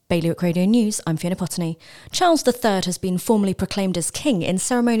Bailiwick Radio News, I'm Fiona Potney. Charles III has been formally proclaimed as king in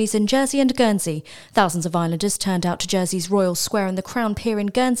ceremonies in Jersey and Guernsey. Thousands of islanders turned out to Jersey's Royal Square and the Crown Pier in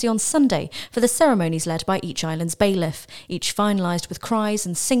Guernsey on Sunday for the ceremonies led by each island's bailiff, each finalised with cries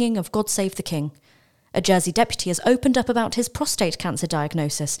and singing of God Save the King. A Jersey deputy has opened up about his prostate cancer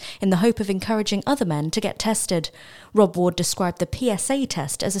diagnosis in the hope of encouraging other men to get tested. Rob Ward described the PSA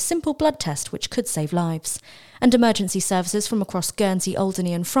test as a simple blood test which could save lives. And emergency services from across Guernsey,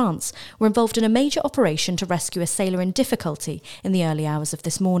 Alderney and France were involved in a major operation to rescue a sailor in difficulty in the early hours of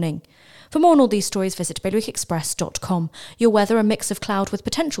this morning. For more on all these stories, visit bailiwickexpress.com. Your weather, a mix of cloud with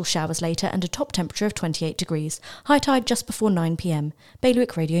potential showers later and a top temperature of 28 degrees. High tide just before 9 p.m.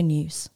 Bailiwick Radio News.